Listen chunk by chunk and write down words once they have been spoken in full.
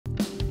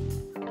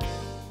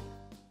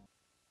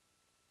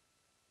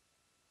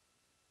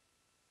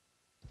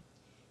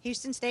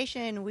Houston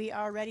Station, we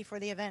are ready for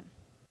the event.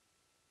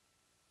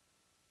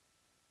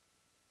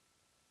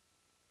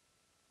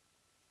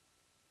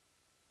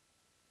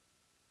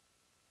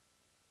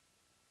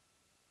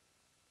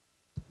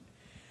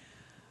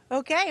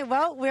 Okay,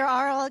 well, we're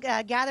all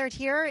gathered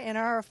here in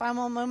our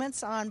final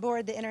moments on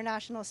board the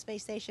International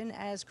Space Station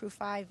as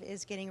Crew-5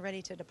 is getting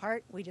ready to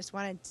depart. We just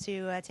wanted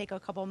to take a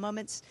couple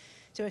moments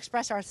to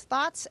express our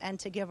thoughts and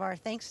to give our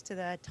thanks to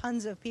the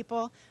tons of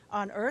people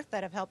on Earth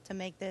that have helped to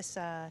make this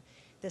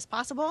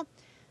possible.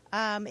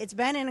 It's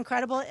been an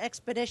incredible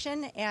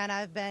expedition, and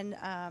I've been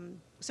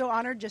so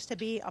honored just to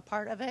be a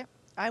part of it.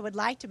 I would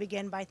like to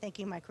begin by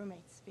thanking my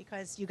crewmates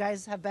because you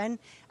guys have been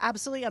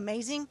absolutely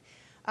amazing.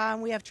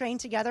 We have trained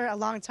together a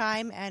long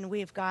time, and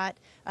we've got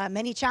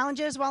many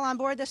challenges while on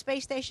board the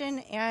space station,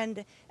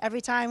 and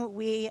every time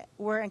we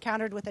were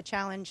encountered with a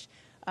challenge,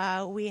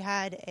 we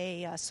had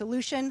a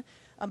solution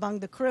among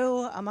the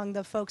crew, among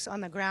the folks on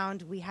the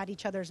ground. We had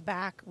each other's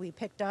back. We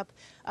picked up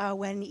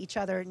when each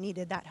other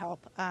needed that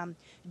help.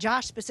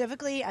 Josh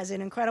specifically, as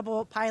an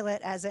incredible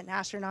pilot, as an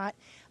astronaut,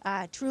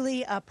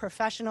 truly a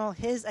professional.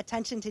 His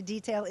attention to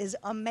detail is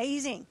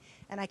amazing.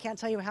 And I can't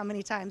tell you how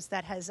many times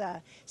that has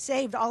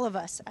saved all of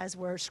us as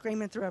we're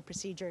screaming through a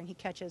procedure and he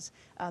catches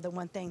the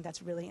one thing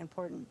that's really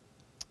important.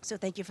 So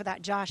thank you for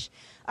that, Josh.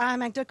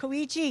 And to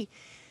Koichi,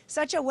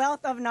 such a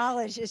wealth of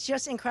knowledge. It's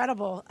just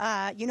incredible.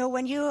 You know,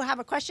 when you have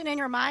a question in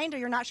your mind or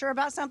you're not sure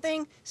about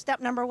something, step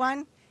number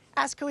one,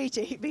 ask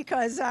Koichi,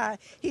 because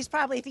he's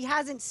probably, if he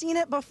hasn't seen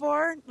it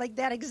before, like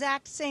that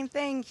exact same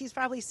thing, he's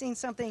probably seen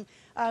something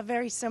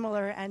very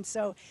similar. And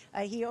so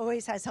he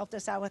always has helped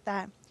us out with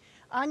that.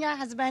 Anya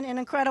has been an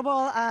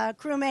incredible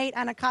crewmate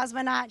and a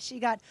cosmonaut. She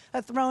got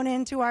thrown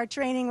into our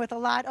training with a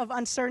lot of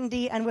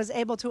uncertainty and was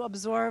able to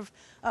absorb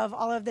of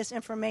all of this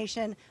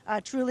information.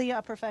 Truly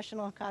a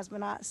professional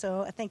cosmonaut,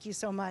 so thank you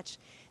so much.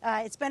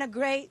 It's been a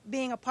great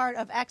being a part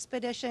of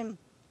Expedition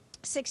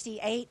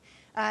 68.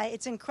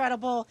 It's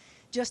incredible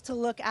just to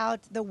look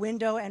out the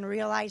window and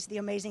realize the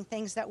amazing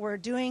things that we're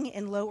doing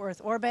in low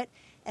Earth orbit.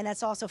 And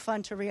it's also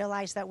fun to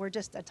realize that we're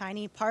just a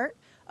tiny part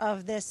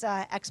of this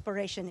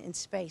exploration in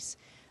space.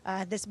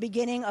 This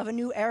beginning of a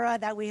new era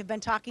that we have been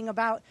talking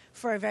about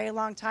for a very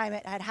long time,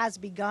 it has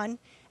begun.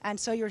 And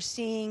so you're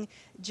seeing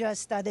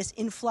just this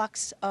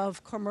influx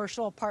of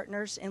commercial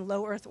partners in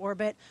low Earth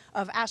orbit,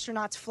 of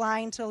astronauts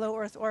flying to low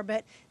Earth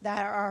orbit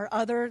that are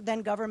other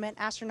than government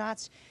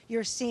astronauts.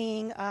 You're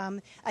seeing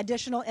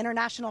additional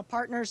international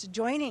partners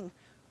joining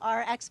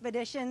our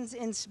expeditions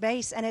in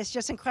space, and it's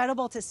just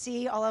incredible to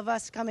see all of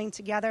us coming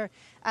together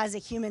as a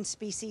human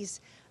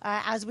species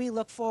as we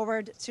look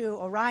forward to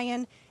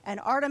Orion and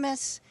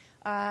Artemis,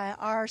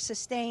 our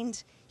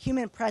sustained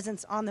human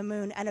presence on the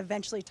moon, and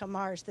eventually to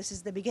Mars. This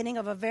is the beginning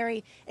of a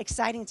very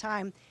exciting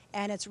time,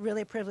 and it's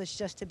really a privilege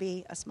just to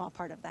be a small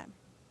part of that.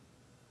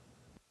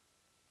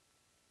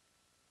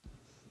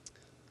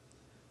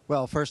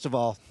 Well, first of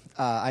all,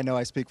 I know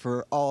I speak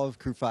for all of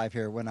Crew-5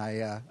 here when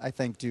I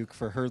thank Duke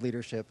for her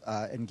leadership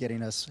in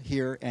getting us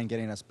here and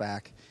getting us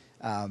back.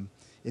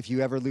 If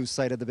you ever lose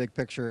sight of the big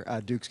picture,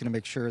 Duke's going to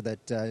make sure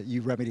that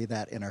you remedy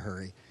that in a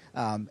hurry.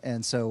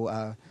 And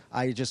so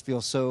I just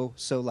feel so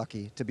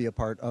lucky to be a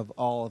part of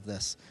all of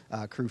this,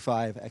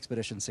 Crew-5,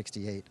 Expedition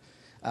 68.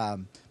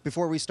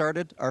 Before we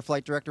started, our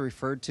flight director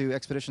referred to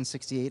Expedition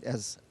 68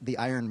 as the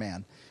Iron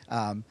Man.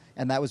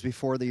 And that was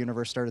before the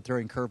universe started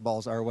throwing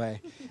curveballs our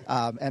way.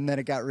 And then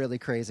it got really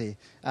crazy.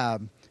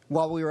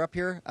 While we were up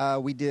here,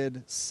 we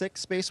did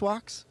 6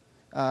 spacewalks.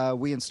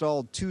 We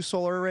installed 2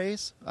 solar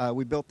arrays.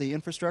 We built the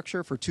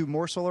infrastructure for 2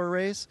 more solar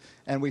arrays.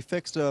 And we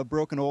fixed a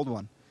broken old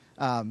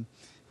one.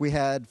 We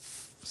had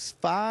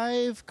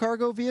 5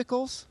 cargo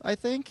vehicles, I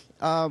think,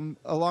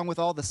 along with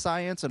all the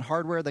science and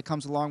hardware that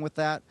comes along with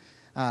that,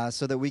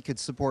 so that we could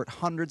support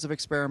hundreds of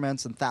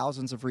experiments and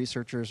thousands of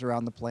researchers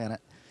around the planet.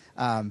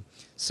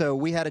 So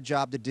we had a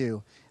job to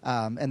do,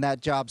 and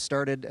that job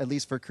started, at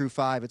least for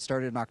Crew-5, it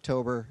started in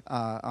October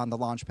on the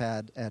launch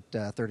pad at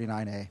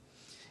 39A.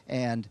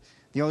 And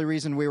the only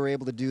reason we were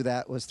able to do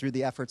that was through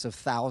the efforts of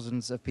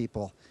thousands of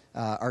people.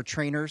 Our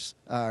trainers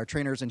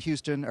in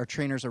Houston, our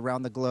trainers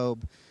around the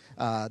globe,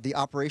 the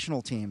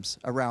operational teams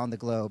around the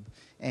globe,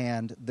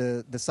 and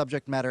the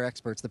subject matter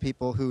experts, the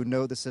people who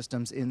know the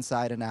systems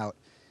inside and out.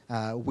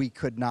 We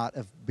could not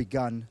have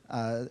begun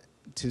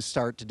to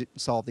start to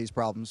solve these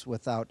problems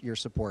without your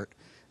support.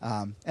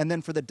 And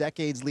then for the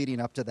decades leading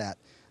up to that,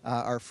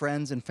 our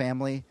friends and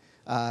family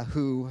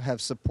who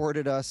have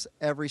supported us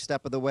every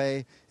step of the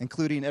way,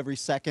 including every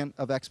second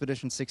of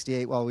Expedition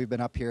 68 while we've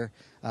been up here.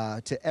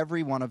 To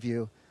every one of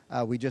you,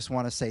 we just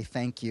want to say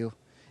thank you.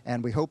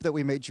 And we hope that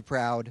we made you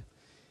proud.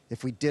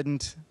 If we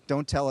didn't,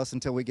 don't tell us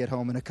until we get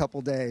home in a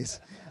couple days.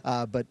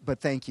 But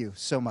thank you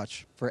so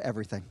much for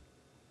everything.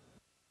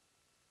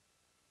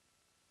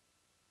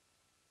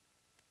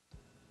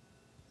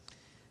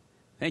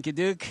 Thank you,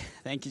 Duke.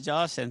 Thank you,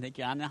 Josh. And thank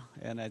you, Anna.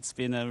 And it's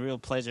been a real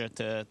pleasure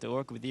to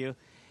work with you.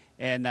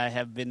 And I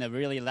have been a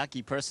really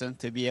lucky person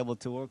to be able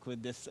to work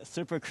with this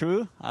super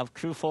crew of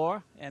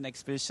Crew-4 and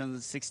Expedition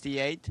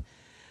 68.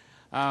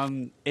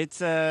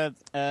 It's a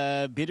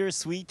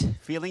bittersweet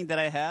feeling that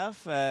I have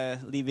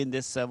leaving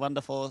this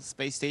wonderful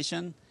space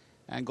station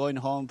and going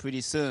home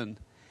pretty soon.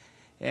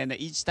 And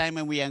each time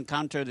when we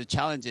encounter the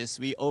challenges,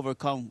 we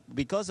overcome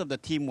because of the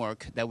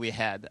teamwork that we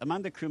had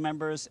among the crew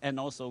members and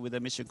also with the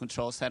mission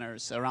control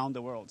centers around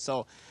the world.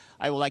 So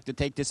I would like to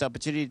take this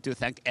opportunity to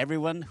thank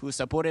everyone who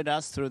supported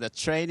us through the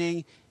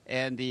training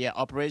and the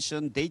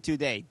operation day to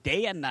day,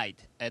 day and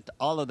night at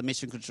all of the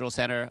mission control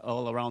center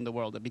all around the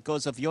world.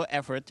 Because of your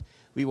effort,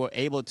 we were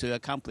able to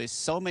accomplish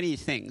so many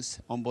things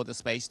on board the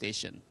space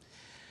station.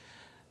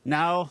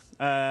 Now,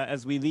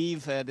 as we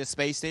leave the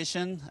space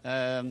station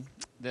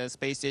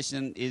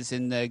is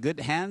in good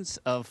hands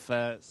of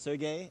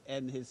Sergey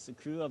and his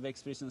crew of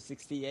Expedition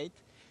 68.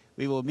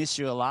 We will miss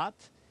you a lot,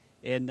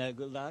 and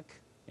good luck,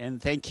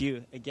 and thank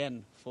you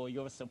again for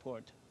your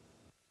support.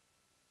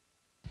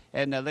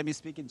 And let me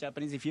speak in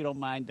Japanese if you don't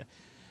mind.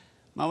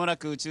 まもな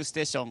く宇宙ス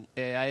テーション、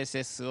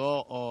ISS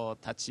を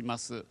立ちま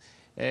す。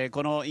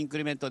このインク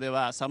リメントで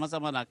はさまざ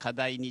まな課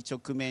題に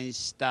直面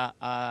した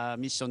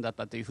ミッションだっ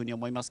たというふうに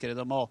思いますけれ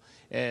ども、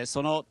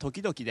その時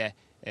々で、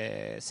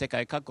世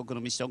界各国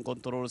のミッションコン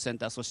トロールセン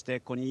ター、そして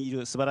ここにい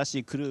る素晴らし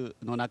いクル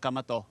ーの仲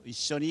間と一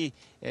緒に、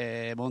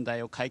問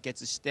題を解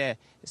決して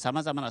さ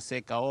まざまな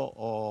成果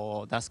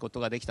を出すこ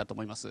とができたと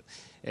思います。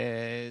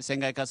船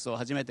外活動を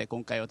初めて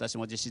今回私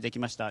も実施でき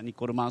ました。ニ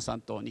コルマンさん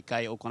と2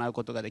回行う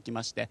ことができ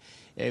まして、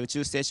宇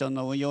宙ステーション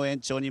の運用延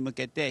長に向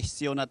けて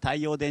必要な太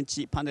陽電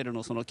池パネル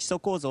のその基礎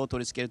構造を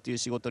取り付けるという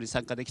仕事に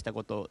参加できた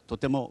ことをと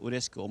ても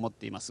嬉しく思っ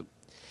ています。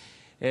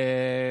こ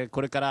れ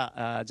か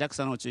ら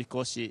JAXA の宇宙飛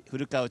行士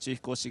古川宇宙飛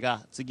行士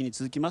が次に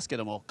続きますけ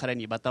ども、彼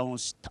にバトンを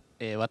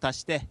渡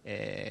し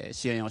て、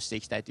支援をして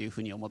いきたいというふ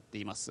うに思って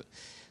います。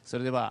そ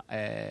れでは、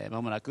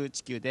間もなく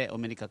地球でお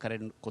目にかかれ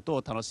ること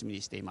を楽しみ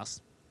にしていま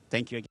す。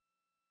Thank you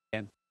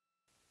again.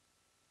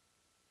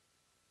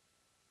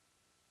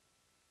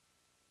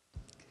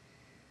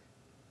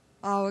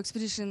 Our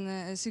expedition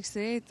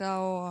 68,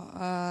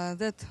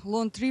 that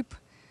long trip,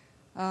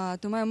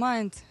 to my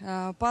mind,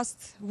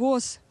 past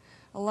was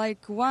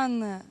like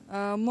one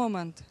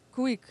moment,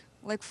 quick,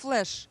 like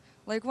flash,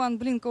 like one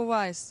blink of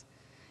eyes.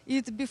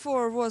 It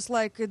before was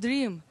like a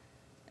dream,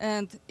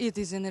 and it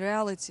is in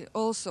reality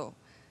also.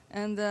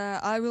 And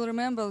I will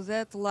remember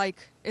that like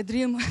a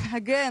dream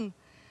again.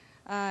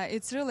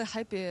 It's really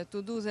happy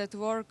to do that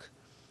work,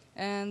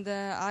 and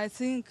I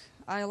think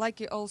I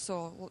like it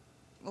also.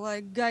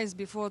 Like guys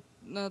before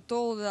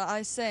told,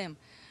 I same.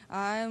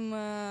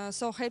 I'm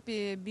so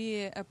happy to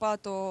be a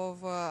part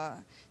of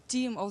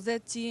team of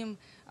that team.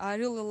 I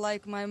really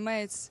like my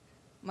mates,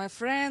 my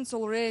friends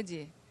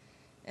already,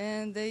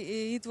 and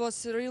it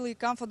was really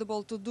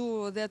comfortable to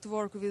do that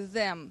work with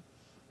them.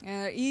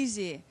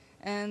 Easy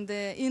and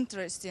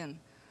interesting,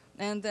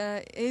 and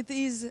it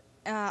is.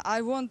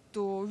 I want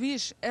to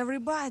wish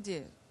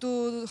everybody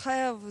to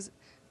have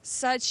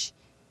such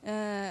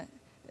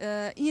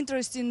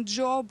interesting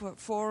job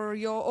for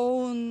your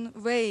own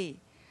way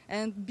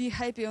and be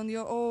happy on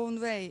your own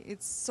way.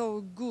 It's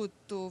so good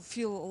to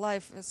feel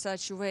life in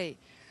such a way.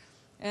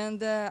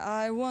 And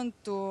I want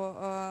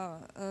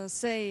to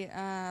say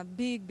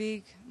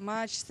big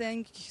much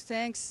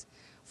thanks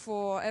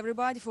for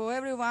everybody, for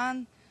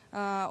everyone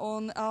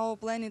on our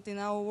planet, in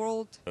our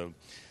world.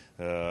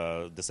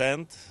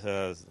 Descent,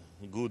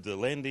 good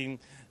landing,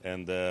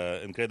 and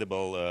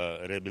incredible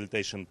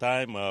rehabilitation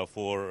time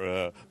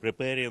for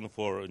preparing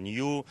for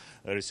new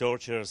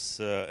researchers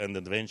and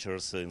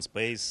adventures in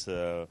space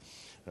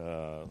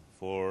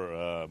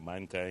for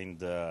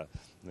mankind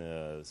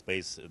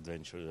space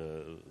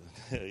adventure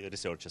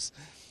researchers.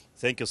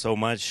 Thank you so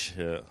much,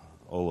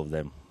 all of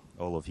them,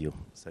 all of you.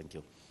 Thank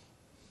you.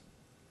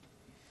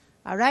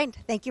 All right.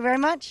 Thank you very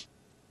much.